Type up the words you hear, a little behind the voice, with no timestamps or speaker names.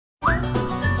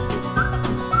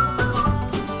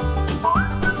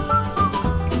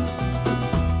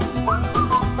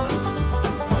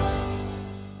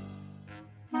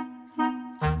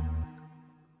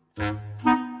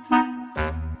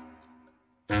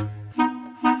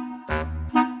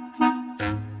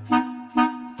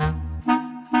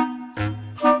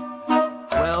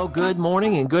good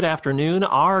morning and good afternoon.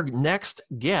 Our next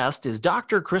guest is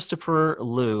Dr. Christopher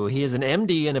Liu. He is an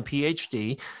MD and a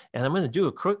PhD, and I'm going to do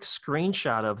a quick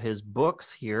screenshot of his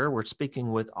books here. We're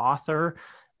speaking with author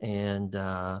and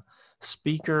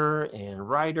speaker and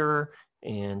writer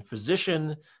and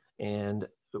physician and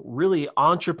really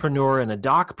entrepreneur and a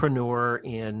docpreneur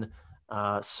in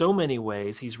so many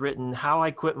ways. He's written How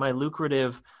I Quit My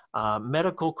Lucrative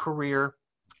Medical Career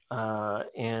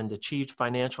and Achieved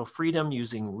Financial Freedom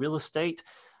Using Real Estate.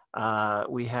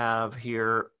 We have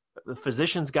here the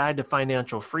Physician's Guide to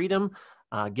Financial Freedom,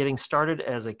 Getting Started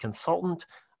as a Consultant,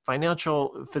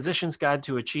 Physician's Guide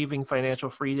to Achieving Financial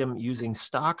Freedom Using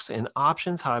Stocks and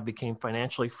Options, How I Became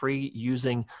Financially Free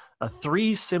Using a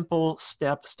 3 simple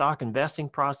step stock investing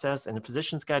process, and a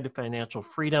Physician's Guide to Financial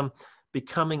Freedom,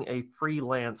 Becoming a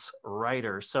Freelance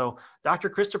Writer. So Dr.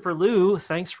 Christopher Liu,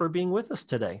 thanks for being with us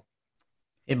today.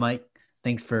 Hey, Mike.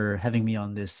 Thanks for having me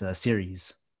on this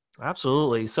series.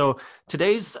 Absolutely. So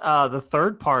today's the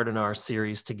third part in our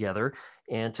series together.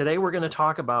 And today we're going to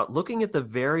talk about looking at the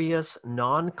various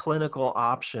non-clinical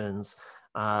options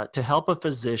to help a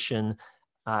physician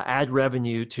add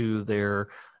revenue to their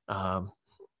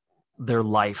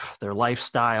life, their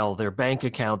lifestyle, their bank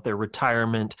account, their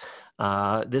retirement.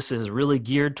 This is really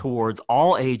geared towards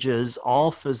all ages,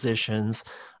 all physicians,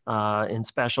 in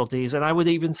specialties. And I would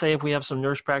even say if we have some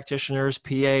nurse practitioners,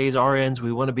 PAs, RNs,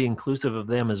 we want to be inclusive of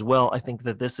them as well. I think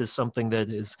that this is something that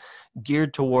is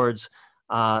geared towards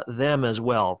them as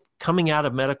well. Coming out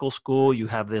of medical school, you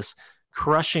have this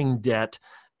crushing debt.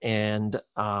 And,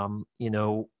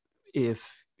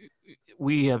 if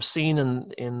we have seen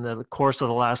in the course of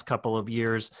the last couple of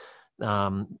years,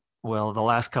 the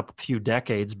last few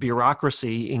decades,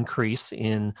 bureaucracy increase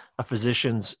in a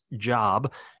physician's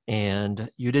job, and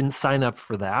you didn't sign up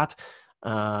for that.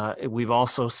 We've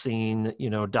also seen,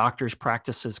 doctors'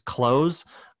 practices close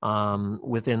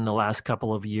within the last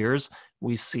couple of years.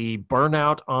 We see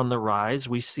burnout on the rise.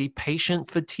 We see patient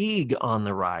fatigue on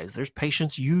the rise. There's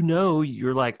patients,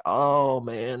 you're like, oh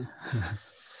man.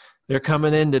 They're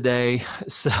coming in today.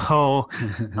 So,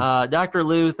 Dr.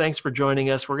 Liu, thanks for joining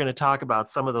us. We're going to talk about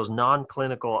some of those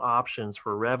non-clinical options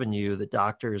for revenue that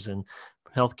doctors and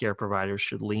healthcare providers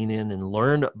should lean in and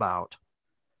learn about.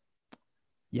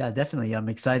 Yeah, definitely. I'm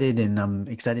excited, and I'm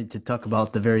excited to talk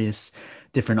about the various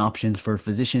different options for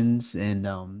physicians and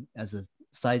as a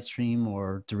side stream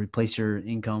or to replace your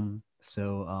income.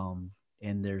 So,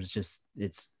 and there's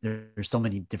so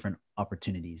many different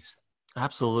opportunities.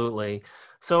 Absolutely.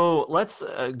 So let's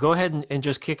go ahead and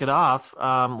just kick it off.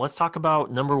 Let's talk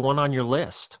about number one on your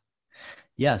list.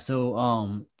 Yeah.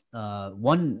 So,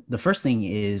 the first thing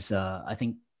is, I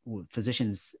think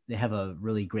physicians, they have a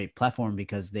really great platform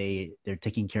because they're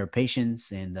taking care of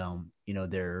patients, and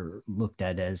they're looked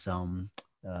at as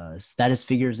status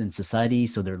figures in society,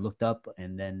 so they're looked up,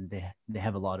 and then they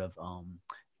have a lot of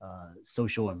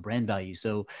social and brand value.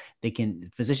 So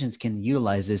physicians can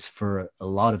utilize this for a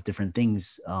lot of different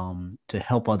things, to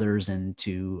help others and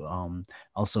to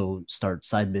also start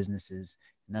side businesses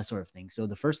and that sort of thing. So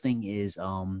the first thing is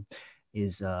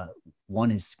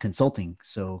one is consulting.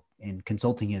 So, and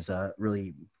consulting is a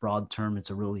really broad term.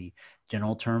 It's a really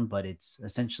general term, but it's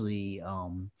essentially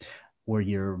where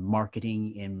you're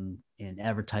marketing and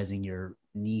advertising your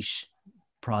niche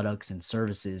products and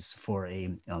services for a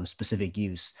specific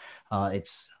use.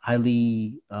 It's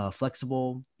highly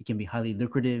flexible. It can be highly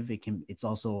lucrative. It's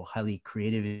also highly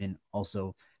creative and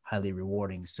also highly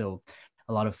rewarding. So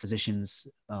a lot of physicians,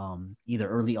 either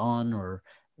early on or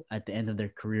at the end of their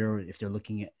career, if they're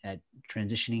looking at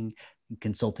transitioning,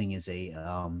 consulting is a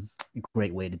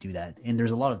great way to do that. And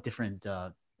there's a lot of different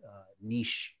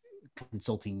niche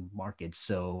consulting markets.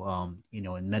 So,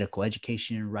 in medical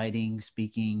education, writing,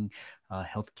 speaking,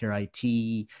 healthcare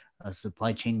IT,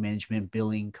 supply chain management,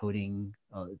 billing, coding.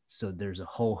 So there's a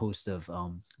whole host of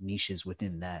niches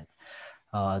within that.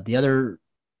 The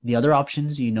other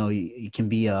options, it can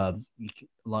be a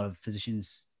lot of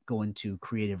physicians go into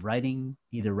creative writing,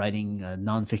 either writing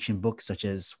nonfiction books such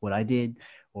as what I did,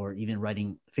 or even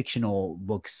writing fictional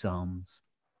books,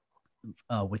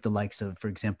 with the likes of, for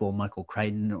example, Michael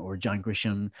Crichton or John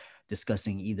Grisham,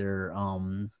 discussing either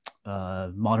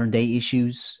modern day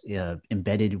issues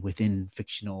embedded within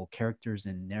fictional characters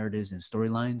and narratives and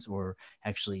storylines, or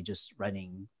actually just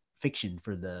writing fiction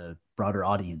for the broader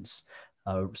audience.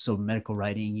 So medical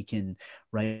writing, you can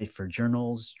write for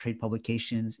journals, trade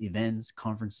publications, events,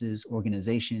 conferences,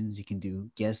 organizations. You can do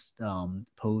guest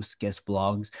posts, guest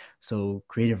blogs. So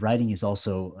creative writing is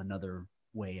also another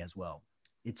way as well.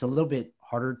 It's a little bit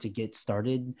harder to get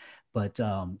started, but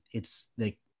it's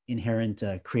the inherent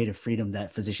creative freedom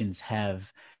that physicians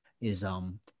have is it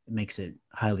makes it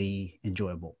highly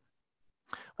enjoyable.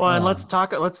 Well, and let's Um,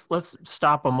 talk. Let's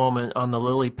stop a moment on the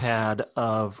lily pad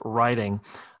of writing.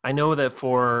 I know that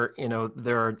for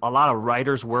there are a lot of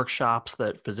writers' workshops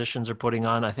that physicians are putting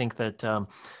on. I think that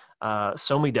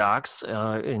Somi Docs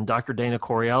and Dr. Dana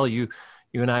Coriel, you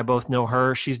and I both know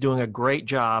her. She's doing a great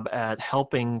job at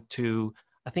helping to,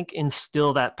 I think,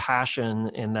 instill that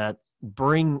passion and that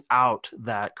bring out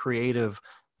that creative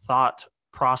thought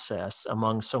process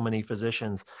among so many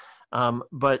physicians.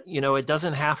 But it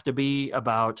doesn't have to be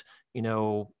about you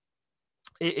know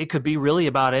it could be really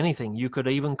about anything. You could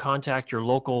even contact your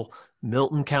local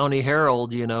Milton County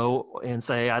Herald, and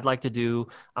say,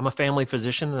 I'm a family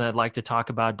physician and I'd like to talk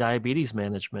about diabetes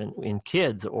management in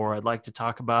kids, or I'd like to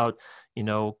talk about,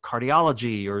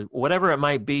 cardiology or whatever it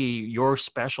might be, your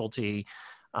specialty.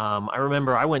 I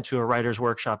remember I went to a writer's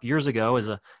workshop years ago as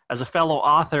a fellow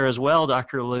author as well,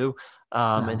 Dr. Lou,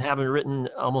 and having written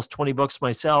almost 20 books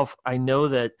myself, I know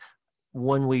that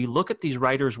when we look at these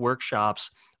writers' workshops,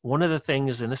 one of the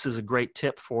things, and this is a great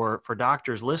tip for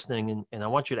doctors listening, and I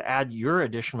want you to add your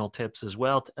additional tips as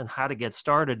well on how to get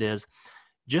started, is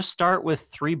just start with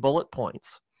 3 bullet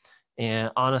points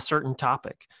and on a certain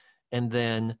topic, and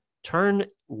then turn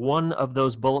one of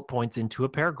those bullet points into a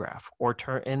paragraph,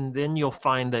 and then you'll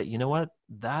find that,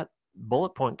 that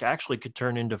bullet point actually could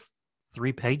turn into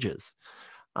 3 pages.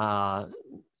 Uh,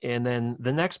 and then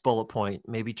the next bullet point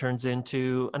maybe turns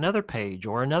into another page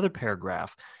or another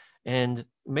paragraph. And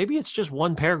maybe it's just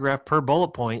 1 paragraph per bullet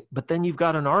point, but then you've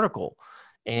got an article.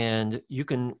 And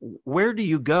where do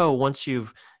you go once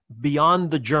you've beyond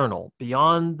the journal,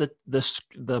 beyond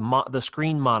the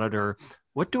screen monitor?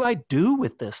 What do I do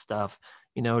with this stuff?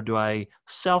 Do I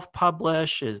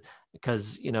self-publish?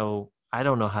 Because I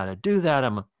don't know how to do that.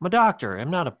 I'm a doctor.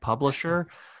 I'm not a publisher.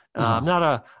 I'm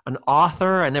not an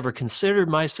author. I never considered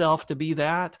myself to be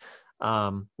that.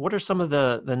 What are some of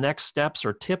the next steps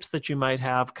or tips that you might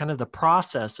have, kind of the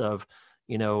process of,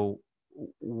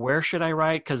 where should I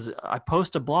write? Because I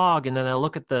post a blog and then I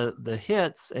look at the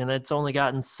hits and it's only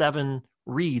gotten 7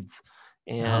 reads.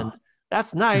 And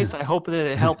that's nice. I hope that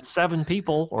it helped 7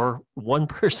 people or 1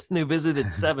 person who visited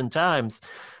 7 times.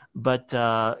 But,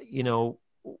 I'll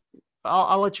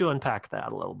let you unpack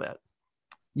that a little bit.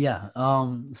 Yeah.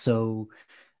 So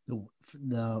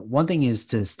the one thing is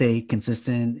to stay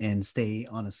consistent and stay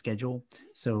on a schedule.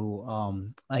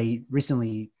 So I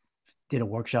recently did a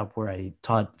workshop where I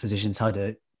taught physicians how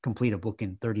to complete a book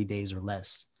in 30 days or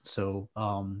less. So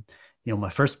my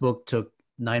first book took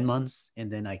 9 months, and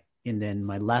then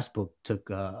my last book took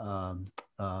a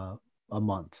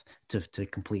month to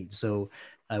complete. So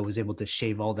I was able to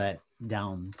shave all that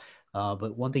down.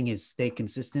 But one thing is stay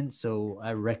consistent. So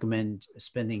I recommend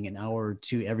spending an hour or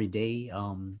 2 every day,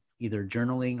 either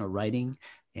journaling or writing,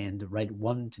 and write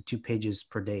 1 to 2 pages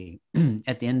per day.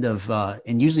 At the end of,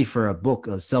 and usually for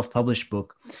a self-published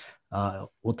book,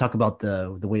 we'll talk about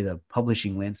the way the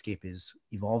publishing landscape is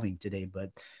evolving today. But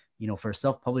for a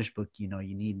self-published book, you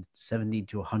need 70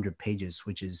 to 100 pages,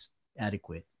 which is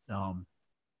adequate.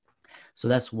 So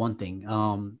that's one thing.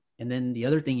 And then the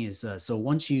other thing is, so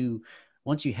once you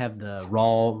have the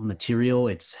raw material,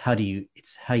 it's how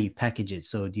you package it.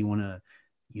 So do you want to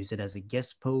use it as a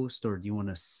guest post, or do you want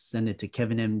to send it to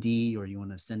Kevin MD, or you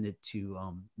want to send it to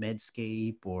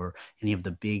Medscape or any of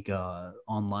the big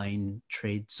online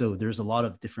trade? So there's a lot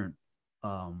of different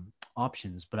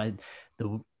options. But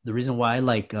the reason why I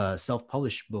like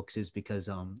self-published books is because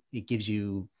it gives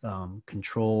you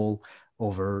control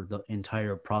over the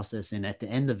entire process, and at the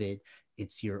end of it,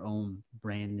 it's your own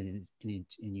brand, and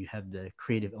you have the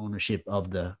creative ownership of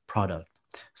the product.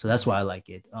 So that's why I like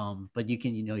it. But you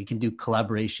can do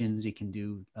collaborations. You can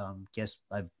do guest.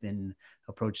 I've been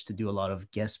approached to do a lot of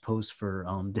guest posts for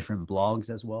different blogs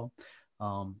as well.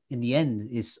 In the end,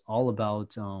 it's all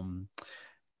about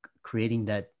creating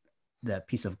that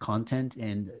piece of content.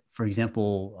 And for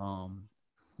example,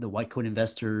 the white coat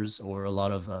investors, or a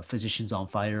lot of physicians on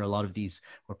fire, a lot of these,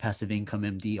 or passive income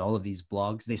MD, all of these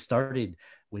blogs, they started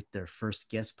with their first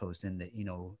guest post, and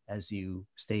as you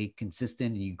stay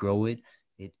consistent and you grow it,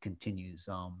 it continues.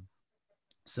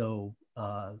 So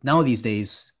now these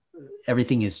days,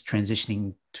 everything is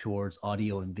transitioning towards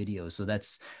audio and video. So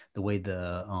that's the way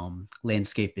the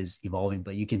landscape is evolving.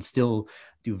 But you can still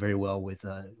do very well with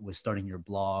starting your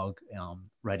blog,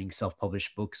 writing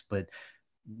self-published books. But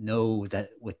know that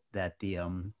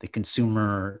the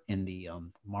consumer and the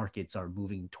markets are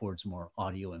moving towards more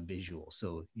audio and visual.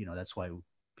 So that's why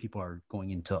people are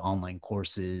going into online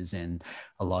courses, and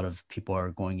a lot of people are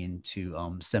going into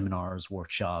seminars,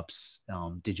 workshops,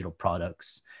 digital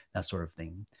products, that sort of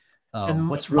thing. And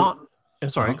What's real I'm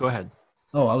sorry, uh-huh. go ahead.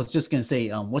 Oh, I was just going to say,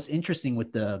 what's interesting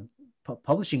with the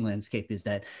publishing landscape is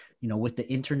that, with the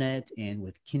internet and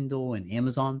with Kindle and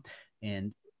Amazon,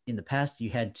 and in the past, you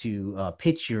had to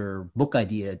pitch your book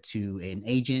idea to an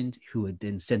agent who would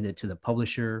then send it to the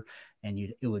publisher, and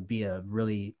it would be a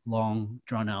really long,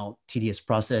 drawn out, tedious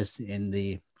process, and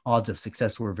the odds of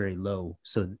success were very low.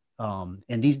 So,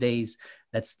 and these days,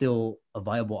 that's still a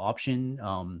viable option.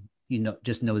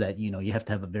 Just know that you have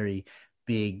to have a very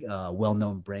big,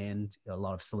 well-known brand. A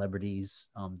lot of celebrities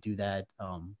do that.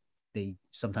 They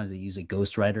sometimes they use a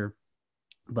ghostwriter,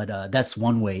 but that's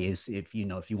one way. Is if you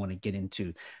want to get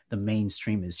into the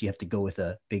mainstream, is you have to go with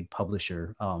a big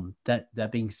publisher.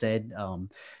 That being said,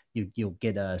 you'll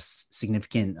get a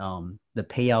significant. The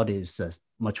payout is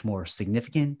much more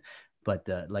significant, but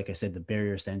like I said, the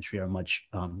barriers to entry are much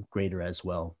greater as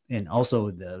well. And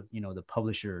also the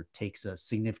publisher takes a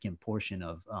significant portion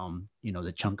of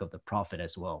the chunk of the profit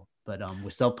as well. But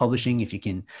with self-publishing, if you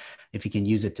can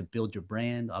use it to build your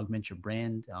brand, augment your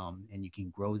brand, and you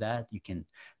can grow that, you can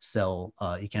sell.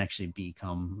 You can actually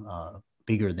become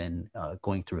bigger than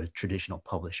going through a traditional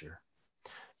publisher.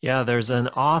 Yeah, there's an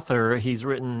author. He's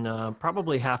written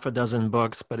probably half a dozen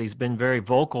books, but he's been very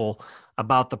vocal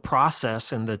about the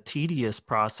process and the tedious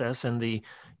process and the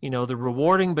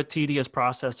rewarding but tedious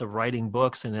process of writing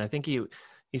books. And I think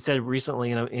he said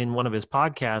recently in one of his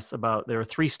podcasts about there are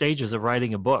three stages of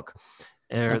writing a book.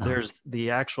 Uh-huh. There's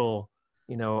the actual,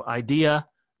 idea,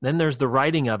 then there's the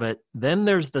writing of it, then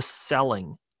there's the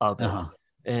selling of it. Uh-huh.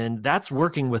 And that's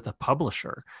working with a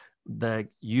publisher. That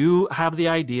you have the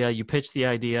idea, you pitch the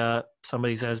idea,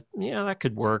 somebody says, yeah, that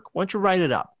could work. Why don't you write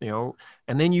it up,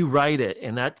 and then you write it,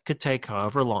 and that could take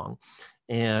however long.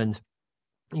 And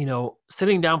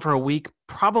sitting down for a week,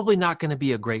 probably not going to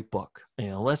be a great book.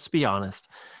 Let's be honest,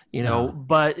 Uh-huh.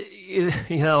 but,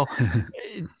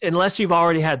 unless you've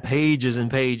already had pages and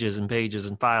pages and pages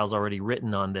and files already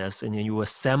written on this, and then you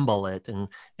assemble it and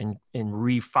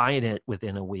refine it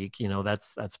within a week,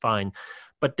 that's fine.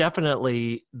 But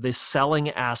definitely the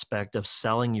selling aspect of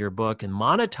selling your book and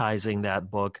monetizing that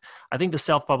book, I think the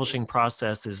self-publishing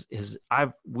process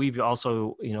we've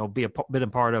also, been a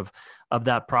part of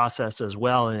that process as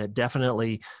well. And it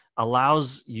definitely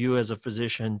allows you as a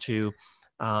physician to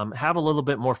have a little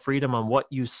bit more freedom on what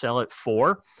you sell it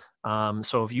for.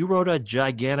 So if you wrote a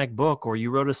gigantic book, or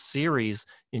you wrote a series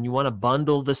and you want to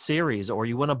bundle the series, or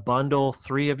you want to bundle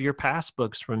 3 of your past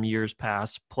books from years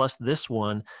past plus this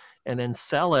one, and then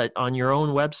sell it on your own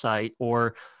website,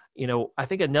 or, I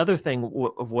think another thing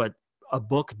of what a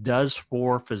book does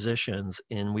for physicians,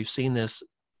 and we've seen this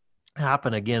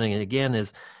happen again and again,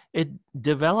 is it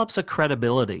develops a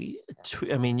credibility.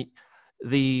 I mean,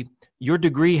 your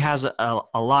degree has a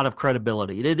lot of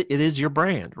credibility. It is your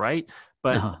brand, right?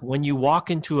 But Uh-huh. when you walk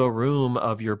into a room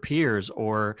of your peers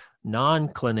or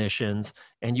non-clinicians,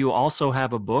 and you also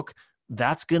have a book,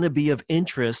 that's going to be of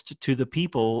interest to the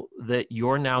people that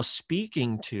you're now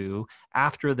speaking to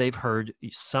after they've heard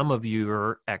some of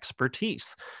your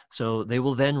expertise. So they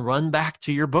will then run back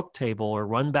to your book table, or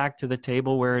run back to the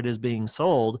table where it is being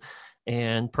sold,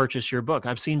 and purchase your book.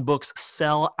 I've seen books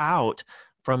sell out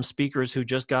from speakers who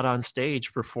just got on stage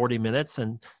for 40 minutes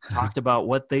and talked about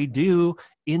what they do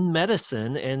in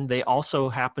medicine, and they also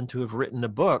happen to have written a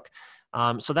book.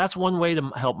 So that's one way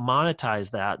to help monetize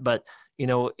that. But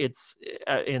it's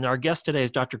and our guest today is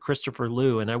Dr. Christopher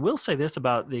Liu. And I will say this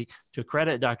to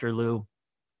credit Dr. Liu,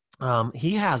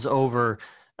 he has over,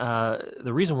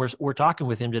 the reason we're talking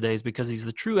with him today is because he's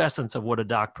the true essence of what a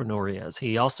docpreneur is.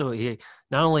 He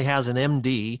not only has an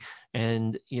MD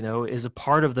and, is a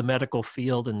part of the medical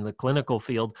field and the clinical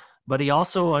field, but he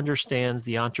also understands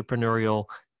the entrepreneurial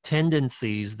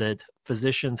tendencies that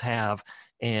physicians have,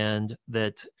 and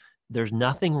that there's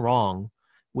nothing wrong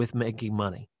with making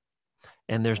money.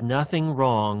 And there's nothing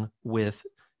wrong with,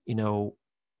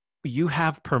 you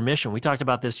have permission. We talked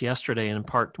about this yesterday in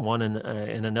part 1 and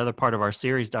in another part of our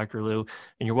series, Dr. Liu,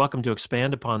 and you're welcome to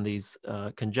expand upon these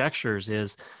conjectures.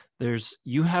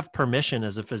 You have permission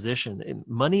as a physician.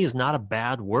 Money is not a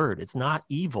bad word. It's not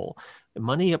evil.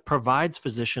 Money, it provides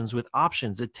physicians with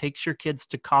options. It takes your kids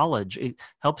to college. It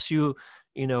helps you,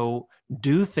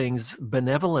 do things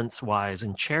benevolence wise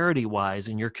and charity wise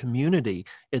in your community.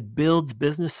 It builds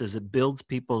businesses. It builds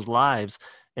people's lives.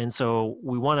 And so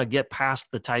we want to get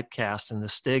past the typecast and the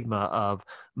stigma of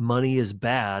money is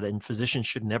bad and physicians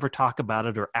should never talk about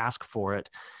it or ask for it.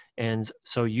 And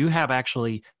so you have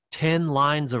actually 10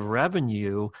 lines of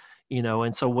revenue,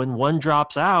 and so when one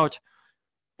drops out,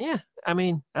 yeah, I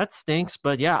mean, that stinks,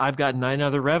 but yeah, I've got 9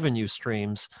 other revenue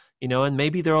streams, and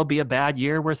maybe there'll be a bad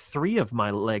year where 3 of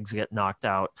my legs get knocked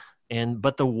out.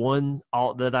 but the one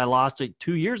that I lost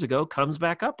 2 years ago comes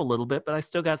back up a little bit, but I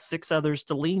still got 6 others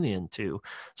to lean into.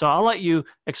 So I'll let you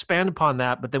expand upon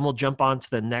that, but then we'll jump on to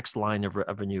the next line of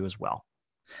revenue as well.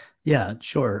 Yeah,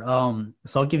 sure.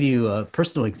 So I'll give you a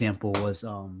personal example was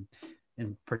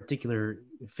in particular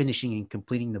finishing and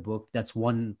completing the book. That's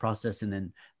one process, and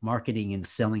then marketing and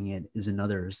selling it is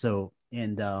another. So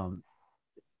and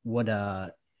what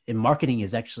in marketing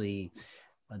is actually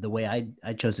the way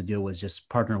I chose to do it was just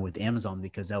partner with Amazon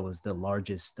because that was the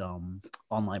largest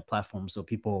online platform. So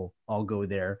people all go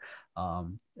there.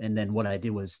 And then what I did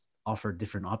was offer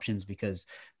different options because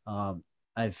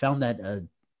I found that a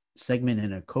segment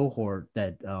in a cohort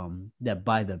that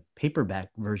buy the paperback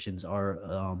versions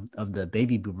are of the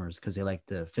baby boomers because they like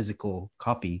the physical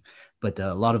copy, but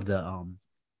a lot of the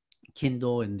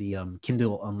Kindle and the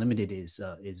Kindle Unlimited is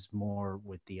more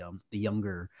with the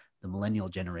younger, the millennial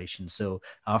generation. So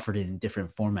I offered it in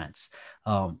different formats.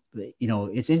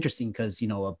 It's interesting because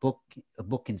a book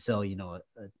can sell $10,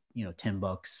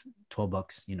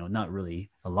 $12, not really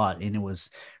a lot. And it was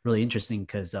really interesting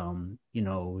because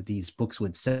these books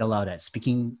would sell out at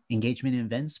speaking engagement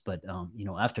events, but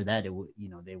after that it would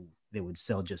they would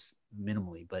sell just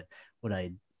minimally. But what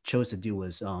I chose to do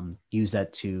was use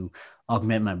that to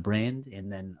augment my brand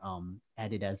and then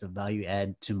add it as a value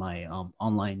add to my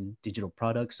online digital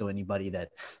products. So anybody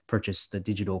that purchased the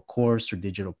digital course or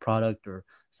digital product or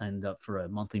signed up for a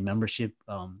monthly membership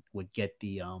would get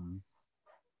the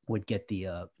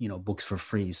books for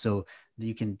free. So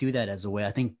you can do that as a way.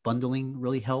 I think bundling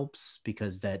really helps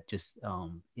because that just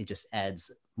it just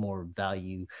adds more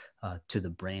value to the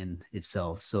brand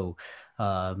itself. So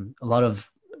a lot of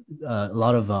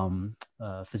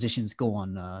physicians go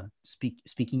on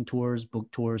speaking tours, book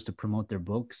tours to promote their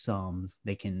books.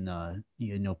 They can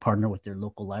partner with their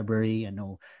local library. I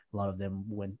know a lot of them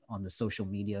went on the social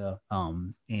media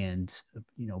and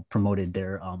promoted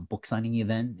their book signing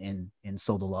event and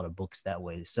sold a lot of books that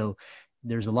way. So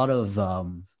there's a lot of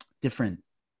different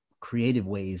creative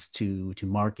ways to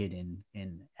market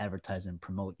and advertise and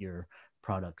promote your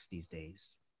products these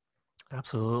days.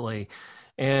 Absolutely.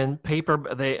 And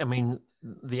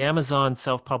the Amazon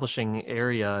self-publishing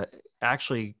area,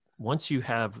 actually, once you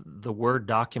have the Word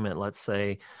document, let's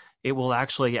say, it will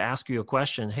actually ask you a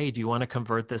question. Hey, do you want to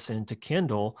convert this into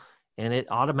Kindle? And it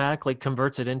automatically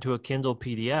converts it into a Kindle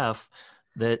PDF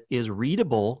that is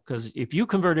readable. Because if you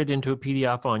convert it into a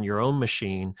PDF on your own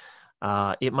machine,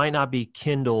 it might not be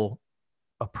Kindle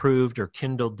approved or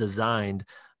Kindle designed.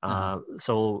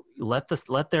 So let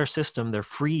their system, their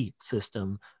free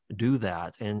system, do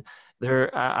that. And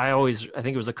I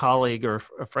think it was a colleague or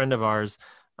a friend of ours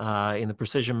in the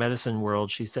precision medicine world.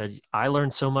 She said, I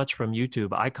learned so much from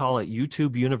YouTube. I call it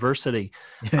YouTube University.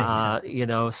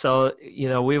 Yeah. So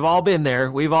we've all been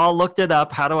there. We've all looked it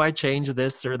up. How do I change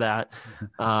this or that,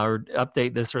 or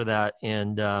update this or that?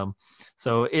 And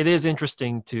so it is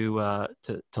interesting to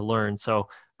learn. So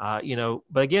but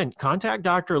again, contact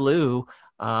Dr. Lou.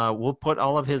 We'll put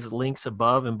all of his links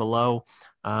above and below.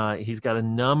 He's got a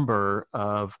number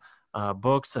of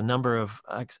books, a number of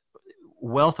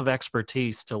wealth of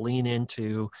expertise to lean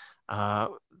into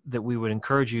that we would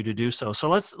encourage you to do so. So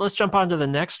let's jump on to the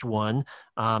next one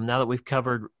now that we've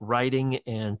covered writing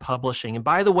and publishing. And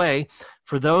by the way,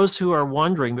 for those who are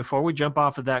wondering, before we jump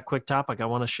off of that quick topic, I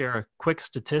want to share a quick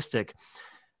statistic.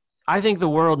 I think the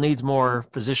world needs more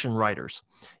physician writers.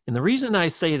 And the reason I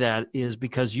say that is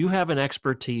because you have an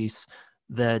expertise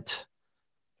that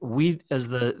we, as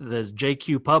the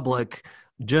JQ public,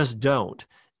 just don't.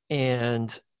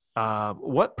 And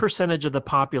what percentage of the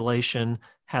population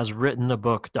has written a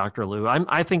book, Dr. Lou?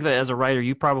 I think that as a writer,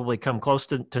 you probably come close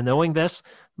to knowing this,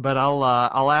 but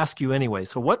I'll ask you anyway.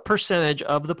 So what percentage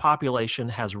of the population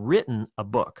has written a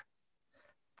book?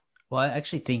 Well, I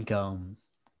actually think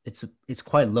it's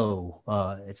quite low.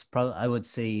 It's probably I would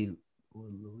say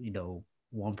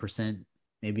 1%,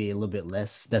 maybe a little bit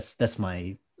less. That's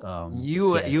my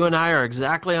You and I are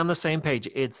exactly on the same page.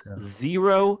 It's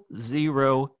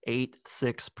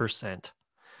 0.086%.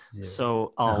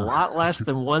 So a lot less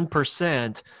than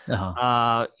 1%.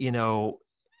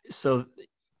 So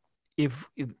if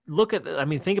look at,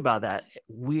 think about that.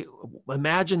 We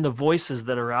imagine the voices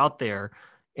that are out there,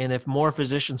 and if more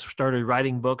physicians started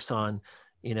writing books on,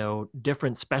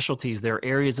 different specialties, their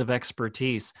areas of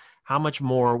expertise, how much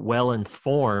more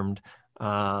well-informed,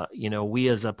 we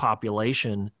as a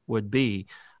population would be.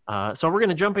 So we're going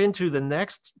to jump into the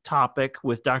next topic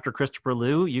with Dr. Christopher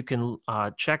Lou. You can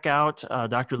check out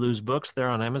Dr. Lou's books there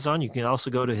on Amazon. You can also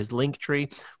go to his link tree.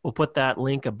 We'll put that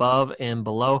link above and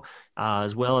below,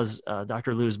 as well as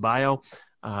Dr. Lou's bio.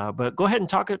 But go ahead and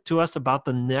talk to us about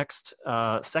the next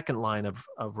second line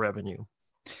of revenue.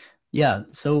 Yeah.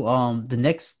 So the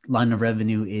next line of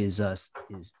revenue is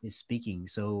speaking.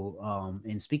 So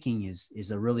and speaking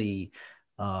is a really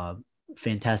uh,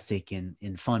 fantastic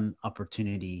and fun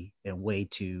opportunity and way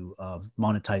to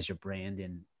monetize your brand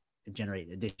and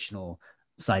generate additional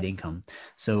side income.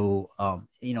 So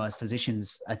as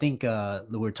physicians, I think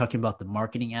we're talking about the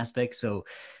marketing aspect. So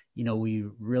we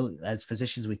really, as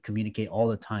physicians, we communicate all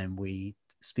the time. We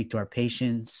speak to our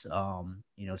patients, to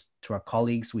our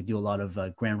colleagues. We do a lot of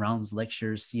grand rounds,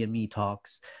 lectures, CME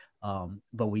talks,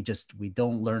 but we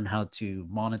don't learn how to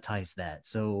monetize that.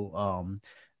 So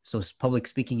public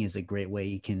speaking is a great way.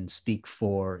 You can speak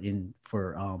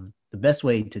the best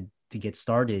way to get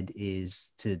started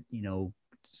is to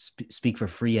speak for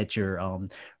free at your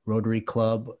Rotary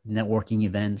Club networking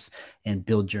events and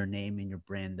build your name and your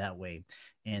brand that way.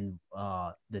 And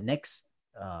the next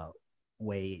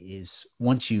way is,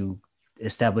 once you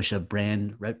establish a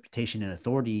brand reputation and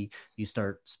authority, you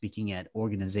start speaking at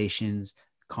organizations,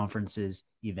 conferences,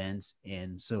 events.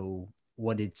 And so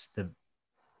what it's the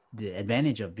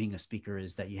advantage of being a speaker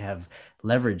is that you have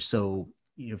leverage. So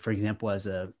for example, as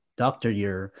a doctor,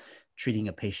 you're treating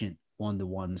a patient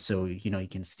one-to-one, so you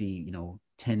can see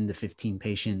 10 to 15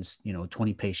 patients,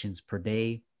 20 patients per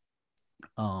day.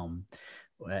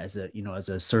 As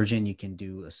a surgeon, you can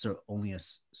do only a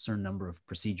certain number of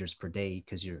procedures per day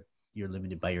because you're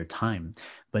limited by your time.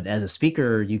 But as a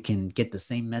speaker, you can get the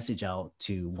same message out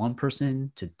to one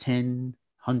person, to 10,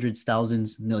 hundreds,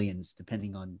 thousands, millions,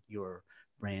 depending on your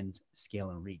brand scale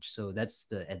and reach. So that's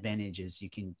the advantage, is you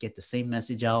can get the same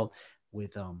message out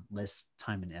with less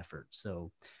time and effort.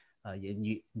 So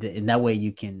in that way,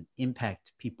 you can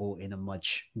impact people in a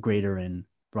much greater and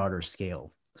broader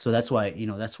scale. So that's why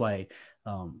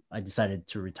I decided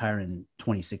to retire in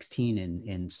 2016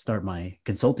 and start my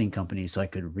consulting company, so I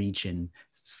could reach and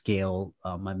scale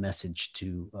my message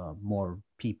to more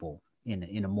people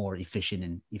in a more efficient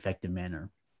and effective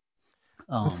manner.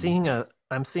 I'm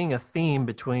seeing a theme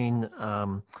between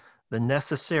the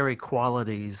necessary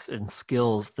qualities and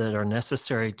skills that are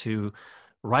necessary to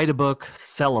write a book,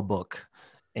 sell a book,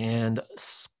 and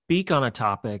speak on a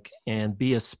topic and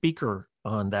be a speaker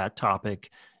on that topic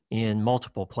in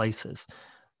multiple places.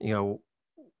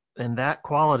 And that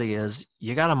quality is,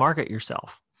 you got to market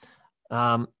yourself.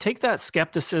 Take that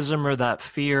skepticism or that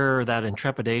fear or that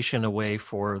intrepidation away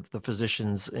for the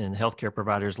physicians and healthcare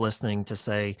providers listening, to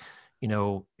say,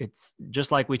 it's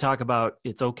just like we talk about,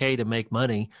 it's okay to make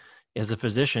money as a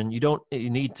physician. You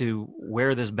need to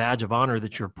wear this badge of honor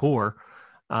that you're poor.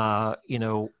 Talk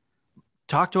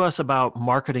to us about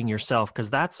marketing yourself, because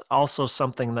that's also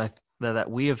something that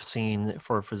we have seen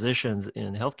for physicians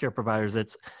and healthcare providers.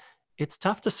 It's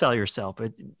tough to sell yourself.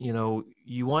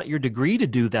 You want your degree to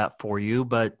do that for you,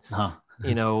 but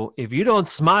if you don't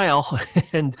smile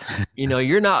and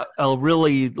you're not a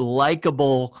really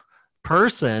likable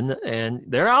person, and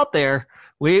they're out there,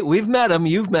 we've met them,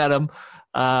 you've met them,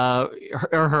 or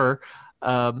her.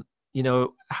 How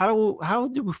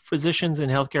do physicians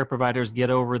and healthcare providers get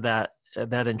over that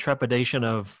intrepidation,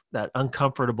 of that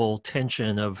uncomfortable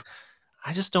tension of,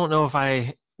 I just don't know if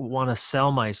I want to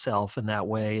sell myself in that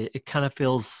way. It kind of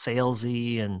feels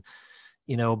salesy, and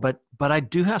but I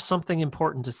do have something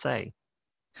important to say.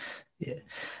 Yeah.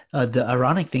 The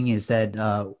ironic thing is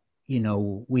that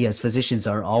we as physicians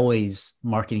are always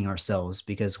marketing ourselves,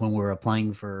 because when we're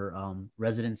applying for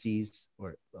residencies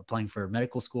or applying for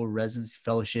medical school, residency,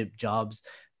 fellowship, jobs,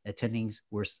 attendings,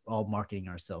 we're all marketing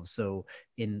ourselves. So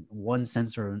in one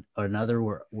sense or another,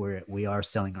 we are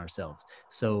selling ourselves.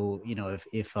 So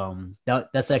if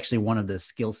that's actually one of the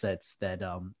skill sets that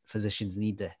physicians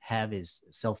need to have, is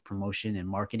self-promotion and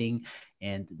marketing,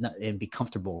 and be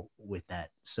comfortable with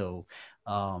that. So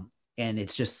and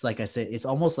it's just like I said, it's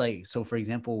almost like, so for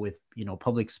example, with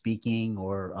public speaking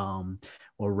or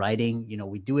writing,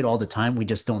 we do it all the time. We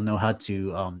just don't know how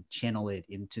to channel it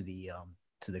into the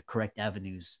to the correct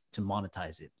avenues to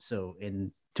monetize it. So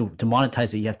to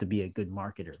monetize it, you have to be a good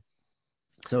marketer.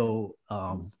 So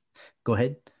go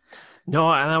ahead.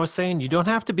 No, and I was saying, you don't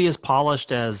have to be as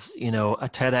polished as, a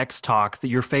TEDx talk,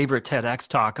 your favorite TEDx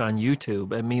talk on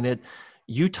YouTube. I mean,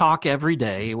 you talk every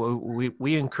day.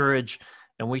 We encourage,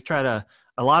 and we try to,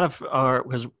 a lot of our,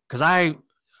 because I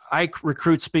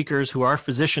recruit speakers who are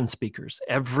physician speakers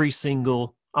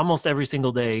almost every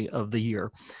single day of the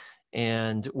year.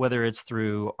 And whether it's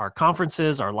through our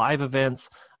conferences, our live events,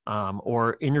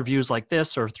 or interviews like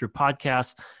this, or through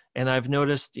podcasts. And I've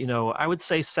noticed, I would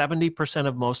say 70%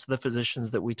 of most of the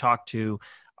physicians that we talk to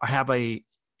have a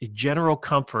general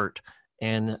comfort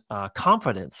and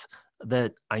confidence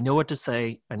that I know what to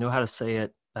say, I know how to say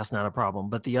it, that's not a problem.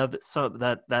 But the other, so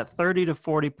that 30 to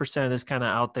 40% is kind of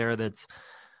out there.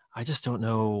 I just don't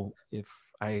know if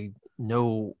I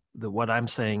know that what I'm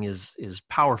saying is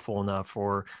powerful enough,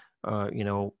 or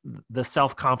the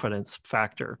self-confidence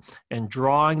factor, and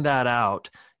drawing that out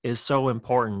is so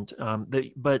important.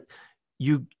 But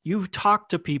you talk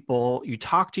to people, you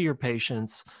talk to your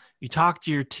patients, you talk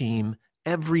to your team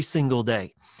every single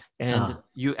day, and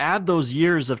you add those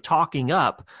years of talking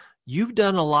up. You've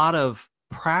done a lot of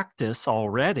practice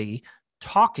already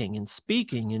talking and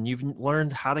speaking, and you've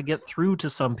learned how to get through to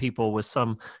some people with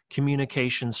some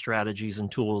communication strategies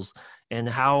and tools, and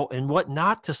how and what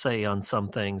not to say on some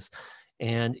things.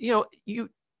 And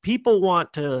people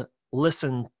want to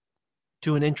listen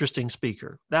to an interesting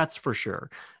speaker, that's for sure,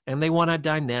 and they want a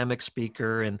dynamic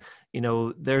speaker. And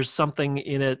there's something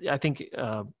in it, I think.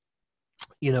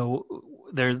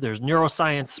 There's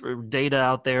neuroscience data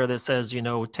out there that says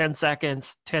 10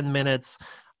 seconds, 10 minutes.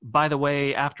 By the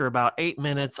way, after about 8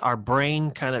 minutes, our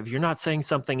brain kind of, you're not saying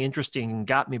something interesting and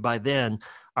got me by then,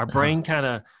 our brain kind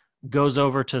of goes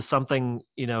over to something,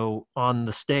 on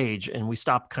the stage, and we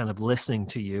stop kind of listening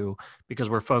to you because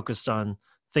we're focused on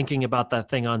thinking about that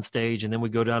thing on stage. And then we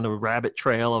go down a rabbit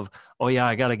trail of, oh yeah,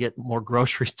 I got to get more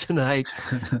groceries tonight.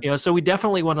 So we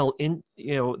definitely want to,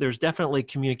 there's definitely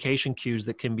communication cues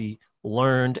that can be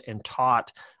learned and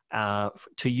taught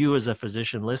to you as a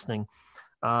physician listening.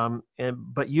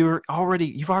 But you've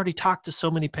already talked to so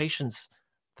many patients.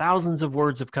 Millions of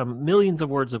words have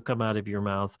come out of your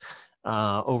mouth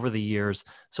over the years.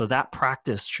 So that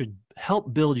practice should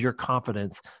help build your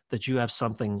confidence that you have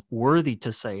something worthy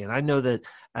to say. And I know that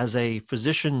as a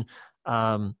physician,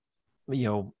 hiring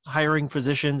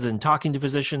physicians and talking to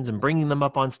physicians and bringing them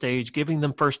up on stage, giving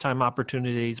them first-time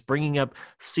opportunities, bringing up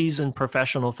seasoned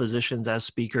professional physicians as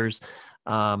speakers,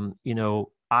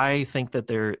 I think that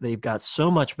they've got so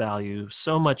much value,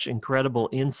 so much incredible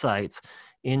insights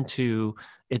into.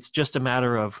 It's just a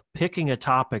matter of picking a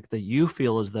topic that you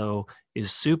feel as though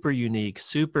is super unique,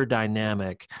 super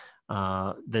dynamic,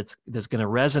 that's going to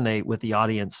resonate with the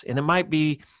audience. And it might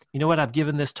be, I've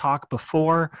given this talk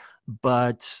before,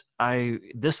 but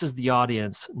this is the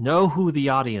audience. Know who the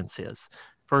audience is,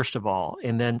 first of all.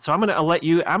 And then, so I'm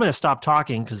going to stop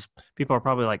talking, because people are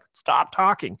probably like, stop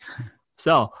talking.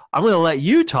 So I'm going to let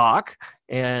you talk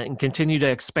and continue to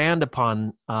expand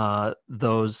upon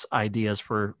those ideas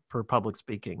for public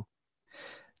speaking.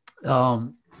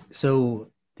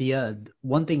 So the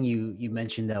one thing you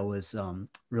mentioned that was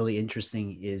really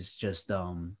interesting is just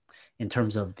in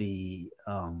terms of the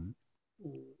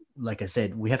like I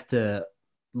said, we have to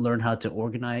learn how to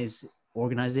organize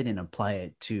it and apply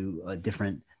it to a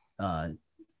different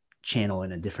channel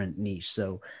in a different niche.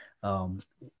 So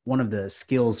one of the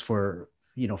skills for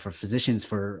physicians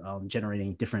for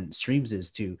generating different streams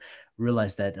is to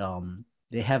realize that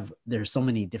there's so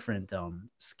many different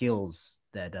skills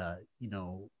that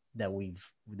that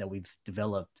we've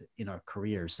developed in our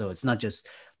career. So it's not just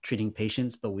treating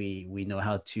patients, but we know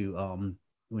how to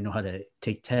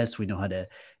take tests, we know how to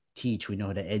teach, we know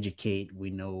how to educate, we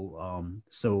know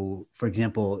so for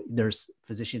example, there's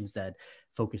physicians that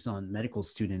focus on medical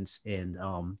students and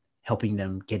helping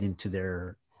them get into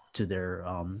their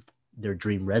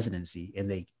dream residency, and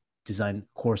they design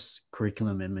course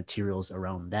curriculum and materials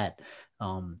around that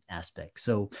aspect.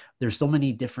 So there's so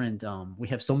many different we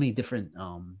have so many different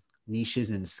niches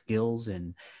and skills,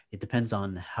 and it depends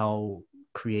on how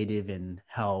creative and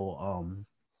how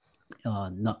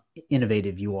not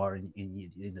innovative you are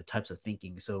in the types of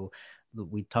thinking. So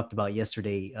we talked about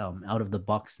yesterday out of the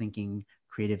box thinking,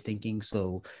 creative thinking.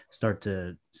 So start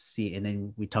to see, and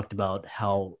then we talked about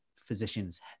how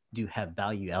physicians do have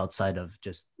value outside of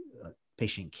just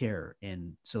patient care.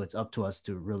 And so it's up to us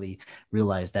to really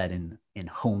realize that and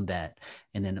hone that.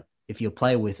 And then if you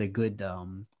apply with a good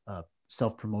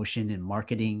self-promotion and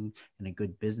marketing and a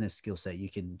good business skill set, you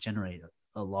can generate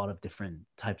a lot of different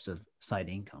types of side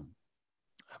income.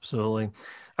 Absolutely.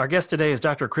 Our guest today is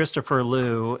Dr. Christopher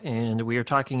Liu, and we are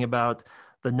talking about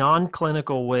the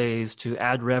non-clinical ways to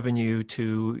add revenue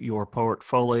to your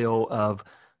portfolio of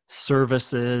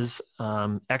services,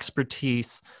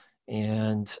 expertise.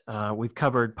 And we've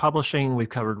covered publishing, we've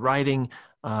covered writing,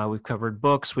 we've covered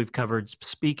books, we've covered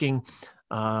speaking.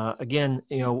 Again,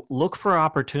 look for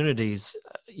opportunities.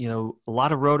 A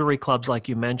lot of Rotary clubs, like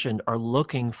you mentioned, are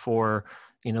looking for,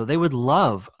 they would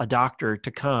love a doctor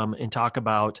to come and talk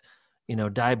about,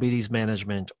 diabetes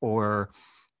management, or,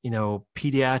 a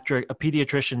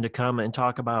pediatrician to come and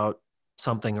talk about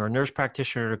something, or a nurse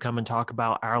practitioner to come and talk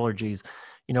about allergies,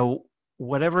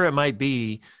 whatever it might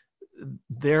be.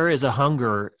 there is a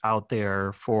hunger out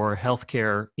there for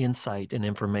healthcare insight and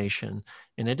information.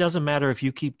 And it doesn't matter if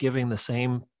you keep giving the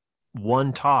same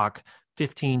one talk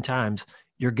 15 times,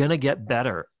 you're going to get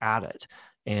better at it.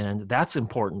 And that's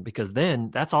important because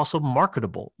then that's also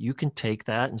marketable. You can take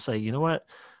that and say, you know what?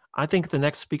 I think the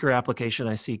next speaker application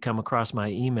I see come across my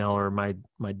email or my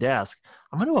desk,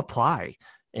 I'm going to apply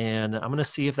and I'm going to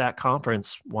see if that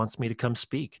conference wants me to come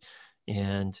speak.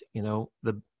 And,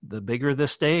 the bigger the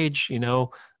stage, the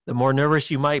more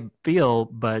nervous you might feel,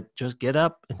 but just get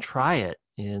up and try it.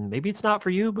 And maybe it's not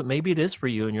for you, but maybe it is for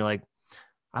you. And you're like,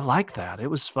 I like that. It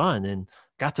was fun and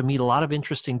got to meet a lot of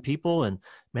interesting people. And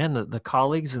man, the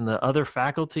colleagues and the other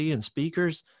faculty and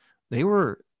speakers, they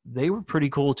were pretty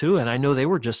cool too. And I know they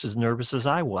were just as nervous as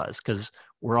I was because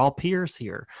we're all peers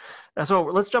here. And so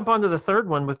let's jump on to the third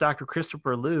one with Dr.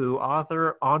 Christopher Liu,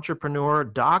 author, entrepreneur,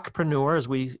 docpreneur, as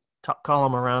we call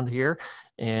him around here.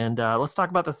 And let's talk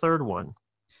about the third one.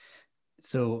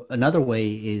 So another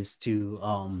way is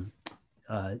to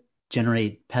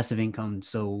generate passive income.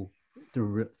 So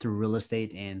through real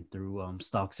estate and through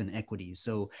stocks and equities.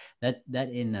 So that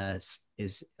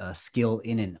is a skill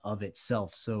in and of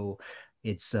itself. So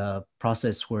it's a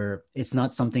process where it's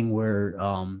not something where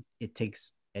it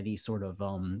takes any sort of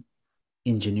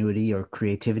ingenuity or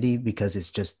creativity, because it's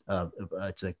just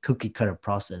it's a cookie cutter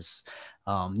process.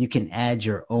 You can add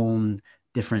your own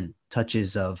different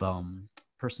touches of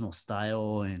personal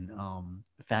style and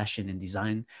fashion and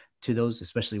design to those,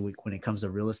 especially when it comes to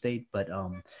real estate. But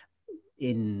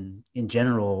in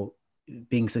general,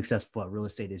 being successful at real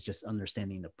estate is just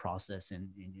understanding the process and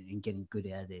getting good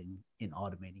at it and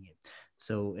automating it.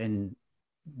 So, and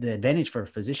the advantage for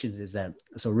physicians is that,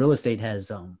 so real estate has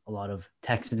a lot of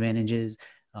tax advantages.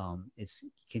 It's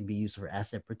can be used for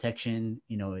asset protection.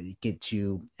 It gets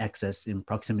you access in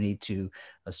proximity to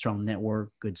a strong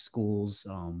network, good schools,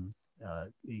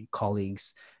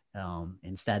 colleagues,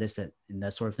 and status and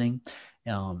that sort of thing.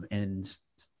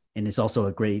 And it's also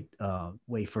a great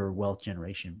way for wealth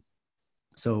generation.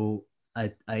 So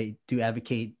I do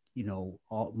advocate,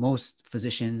 most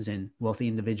physicians and wealthy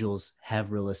individuals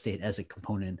have real estate as a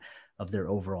component of their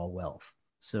overall wealth.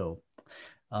 So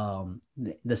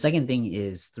the second thing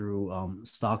is through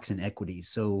stocks and equities.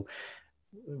 So,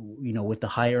 with the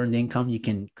high earned income, you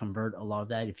can convert a lot of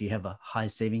that if you have a high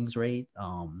savings rate.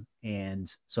 And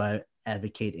so I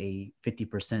advocate a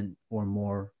 50% or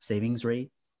more savings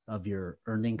rate of your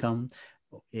earned income,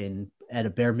 at a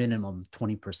bare minimum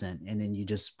 20%, and then you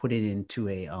just put it into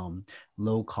a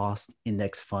low cost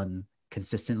index fund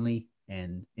consistently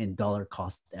and in dollar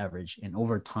cost average, and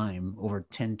over time, over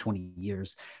 10-20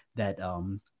 years, that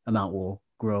amount will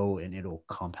grow and it'll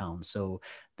compound. So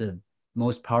the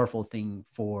most powerful thing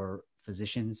for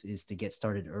physicians is to get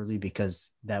started early,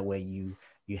 because that way you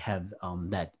have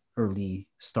that early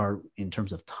start in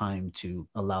terms of time to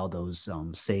allow those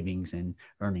savings and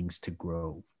earnings to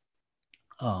grow.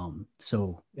 And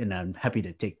I'm happy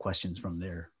to take questions from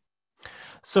there.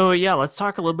 So yeah, let's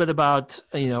talk a little bit about,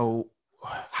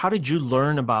 how did you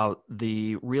learn about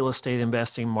the real estate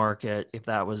investing market, if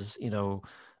that was,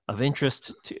 of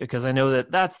interest to, because I know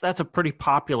that's a pretty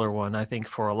popular one. I think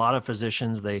for a lot of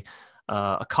physicians,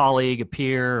 a colleague, a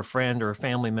peer, a friend, or a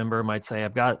family member might say,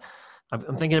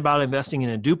 I'm thinking about investing in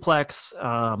a duplex.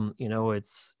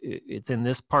 It's in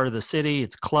this part of the city.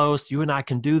 It's close. You and I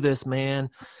can do this, man.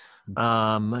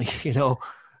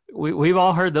 We've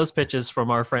all heard those pitches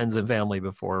from our friends and family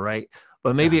before, right?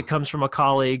 But maybe it comes from a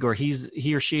colleague, or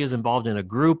he or she is involved in a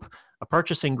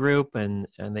purchasing group, and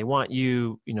they want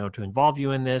you, to involve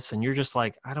you in this. And you're just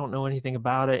like, I don't know anything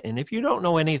about it. And if you don't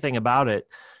know anything about it,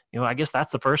 I guess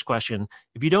that's the first question.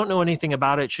 If you don't know anything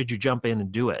about it, should you jump in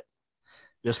and do it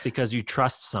just because you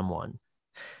trust someone?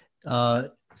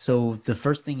 So the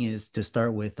first thing is to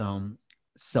start with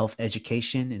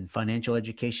self-education and financial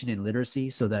education and literacy.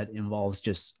 So that involves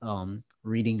just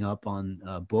reading up on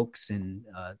books, and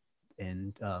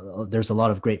there's a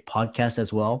lot of great podcasts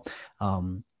as well.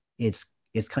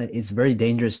 It's very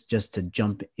dangerous just to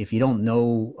jump if you don't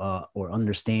know or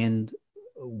understand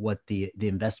what the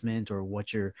investment or what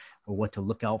to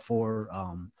look out for.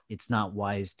 It's not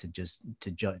wise to just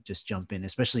jump in,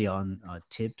 especially on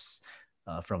tips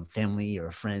from family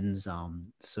or friends.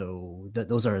 So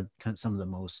those are some of the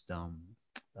most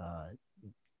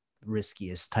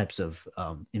riskiest types of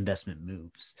investment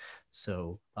moves.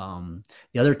 So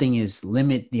the other thing is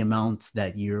limit the amount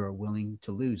that you're willing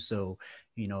to lose. So,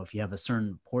 if you have a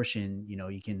certain portion,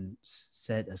 you can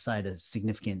set aside a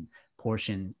significant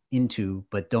portion into,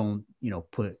 but don't,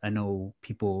 I know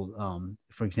people,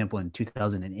 for example, in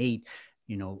 2008,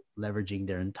 leveraging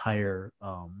their entire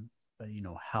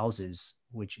houses,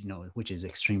 which is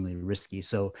extremely risky.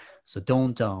 So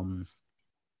don't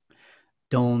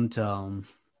don't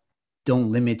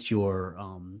limit your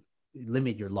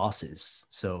losses.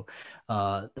 So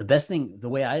the best thing, the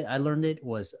way I learned it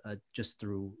was just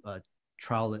through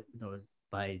trial,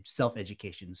 by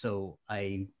self-education. So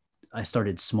I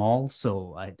started small,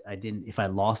 so I didn't, if I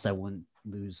lost, I wouldn't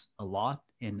lose a lot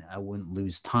and I wouldn't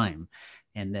lose time.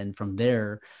 And then from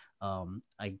there,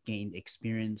 I gained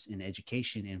experience in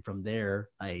education, and from there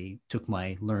I took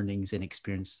my learnings and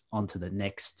experience onto the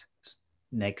next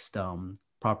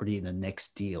property in the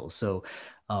next deal. So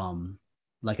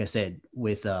like I said,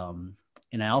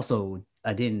 and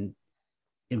I didn't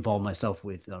involve myself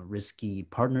with risky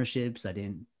partnerships. I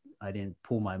didn't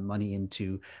pull my money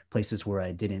into places where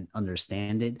I didn't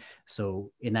understand it.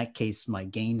 So in that case, my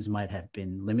gains might have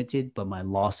been limited, but my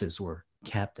losses were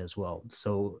capped as well.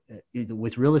 So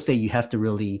with real estate, you have to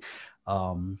really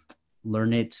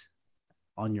learn it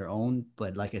on your own.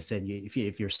 But like I said,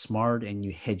 if you're smart and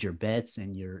you hedge your bets,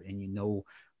 and you're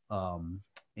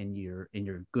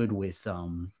good with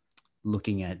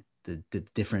looking at the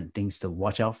different things to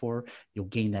watch out for, you'll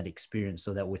gain that experience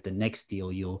so that with the next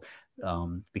deal, you'll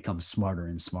become smarter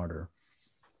and smarter.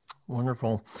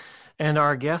 Wonderful. And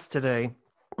our guest today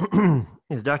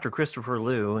is Dr. Christopher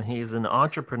Liu. He's an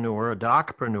entrepreneur, a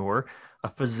docpreneur, a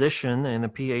physician, and a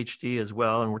PhD as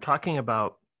well. And we're talking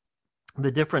about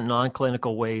the different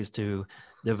non-clinical ways to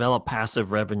develop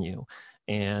passive revenue.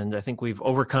 And I think we've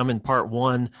overcome in part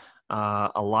one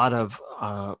a lot of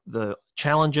the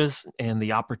challenges and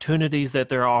the opportunities that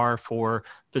there are for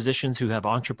physicians who have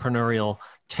entrepreneurial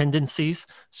tendencies,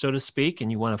 so to speak,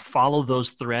 and you want to follow those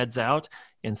threads out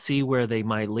and see where they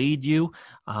might lead you.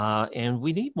 And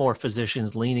we need more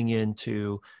physicians leaning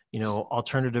into,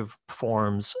 alternative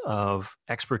forms of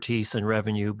expertise and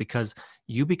revenue, because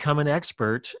you become an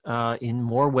expert in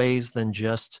more ways than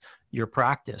just your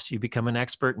practice. You become an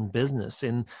expert in business.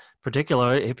 In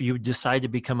particular, if you decide to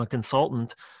become a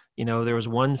consultant, there was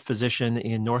one physician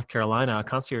in North Carolina, a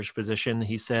concierge physician.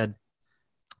 He said,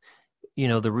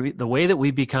 the way that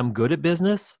we become good at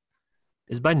business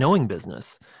is by knowing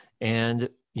business. And,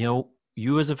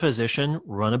 you as a physician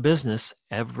run a business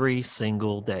every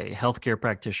single day, healthcare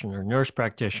practitioner, nurse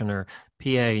practitioner,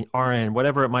 PA, RN,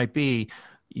 whatever it might be.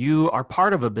 You are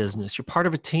part of a business. You're part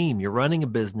of a team. You're running a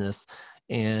business.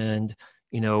 And,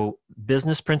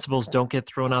 business principles don't get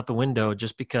thrown out the window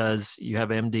just because you have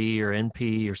MD or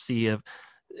NP or C of,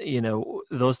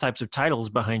 those types of titles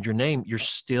behind your name. You're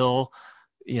still,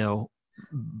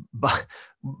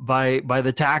 by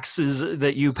the taxes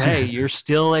that you pay, you're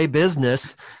still a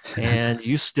business, and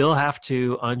you still have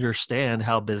to understand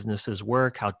how businesses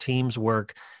work, how teams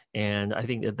work. And I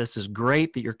think that this is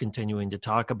great that you're continuing to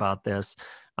talk about this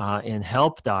and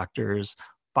help doctors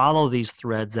follow these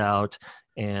threads out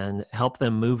and help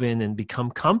them move in and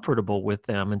become comfortable with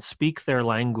them and speak their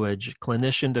language,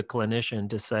 clinician to clinician,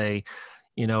 to say,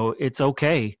 it's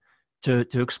okay to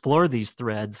explore these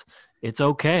threads. It's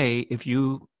okay if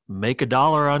you make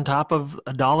 $1 on top of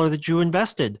 $1 that you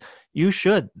invested. You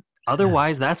should.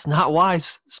 Otherwise, that's not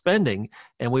wise spending.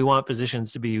 And we want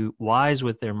physicians to be wise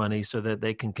with their money so that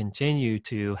they can continue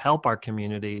to help our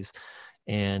communities.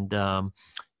 And,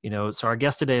 so our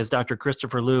guest today is Dr.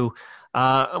 Christopher Liu.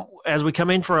 As we come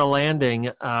in for a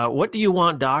landing, what do you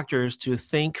want doctors to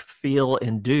think, feel,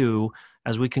 and do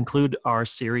as we conclude our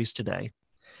series today?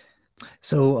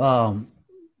 So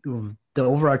the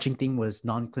overarching theme was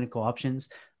non-clinical options.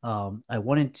 I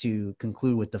wanted to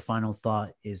conclude with the final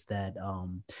thought is that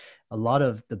a lot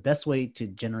of the best way to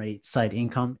generate side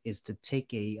income is to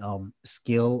take a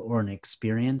skill or an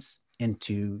experience and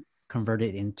to convert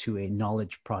it into a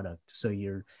knowledge product. So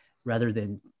rather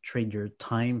than trade your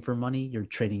time for money, you're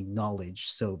trading knowledge.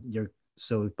 So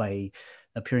by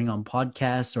appearing on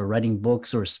podcasts or writing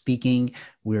books or speaking,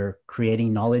 we're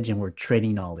creating knowledge and we're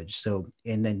trading knowledge. So,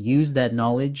 and then use that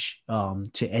knowledge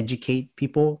to educate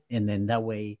people. And then that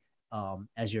way,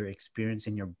 as your experience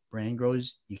and your brand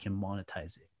grows, you can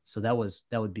monetize it. So that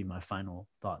would be my final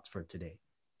thoughts for today.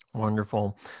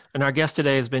 Wonderful. And our guest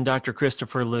today has been Dr.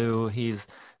 Christopher Liu. He's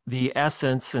the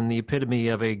essence and the epitome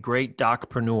of a great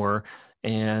docpreneur.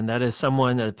 And that is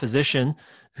a physician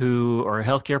or a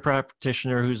healthcare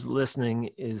practitioner who's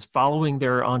listening is following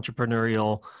their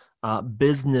entrepreneurial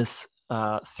business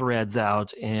threads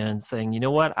out and saying, you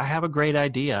know what, I have a great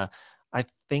idea. I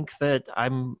think that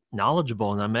I'm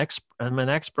knowledgeable and I'm an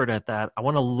expert at that. I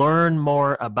want to learn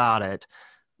more about it.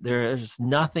 There's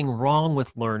nothing wrong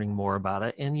with learning more about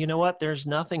it. And you know what? There's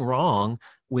nothing wrong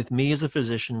with me as a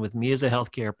physician, with me as a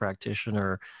healthcare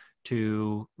practitioner,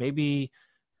 to maybe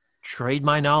trade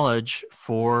my knowledge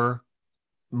for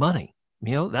money.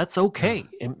 That's okay.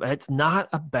 It's not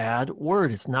a bad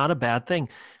word. It's not a bad thing.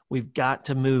 We've got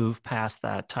to move past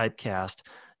that typecast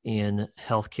in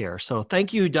healthcare. So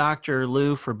thank you, Dr.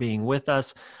 Liu, for being with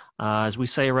us. As we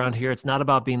say around here, it's not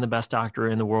about being the best doctor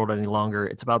in the world any longer.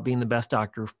 It's about being the best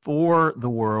doctor for the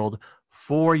world,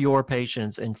 for your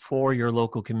patients, and for your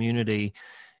local community.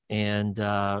 And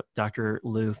Dr.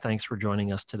 Liu, thanks for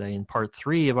joining us today in part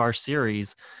 3 of our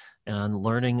series and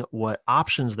learning what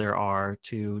options there are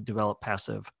to develop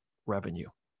passive revenue.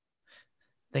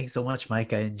 Thanks so much,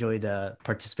 Mike. I enjoyed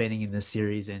participating in this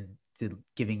series and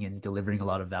giving and delivering a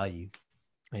lot of value.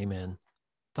 Amen.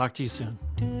 Talk to you soon.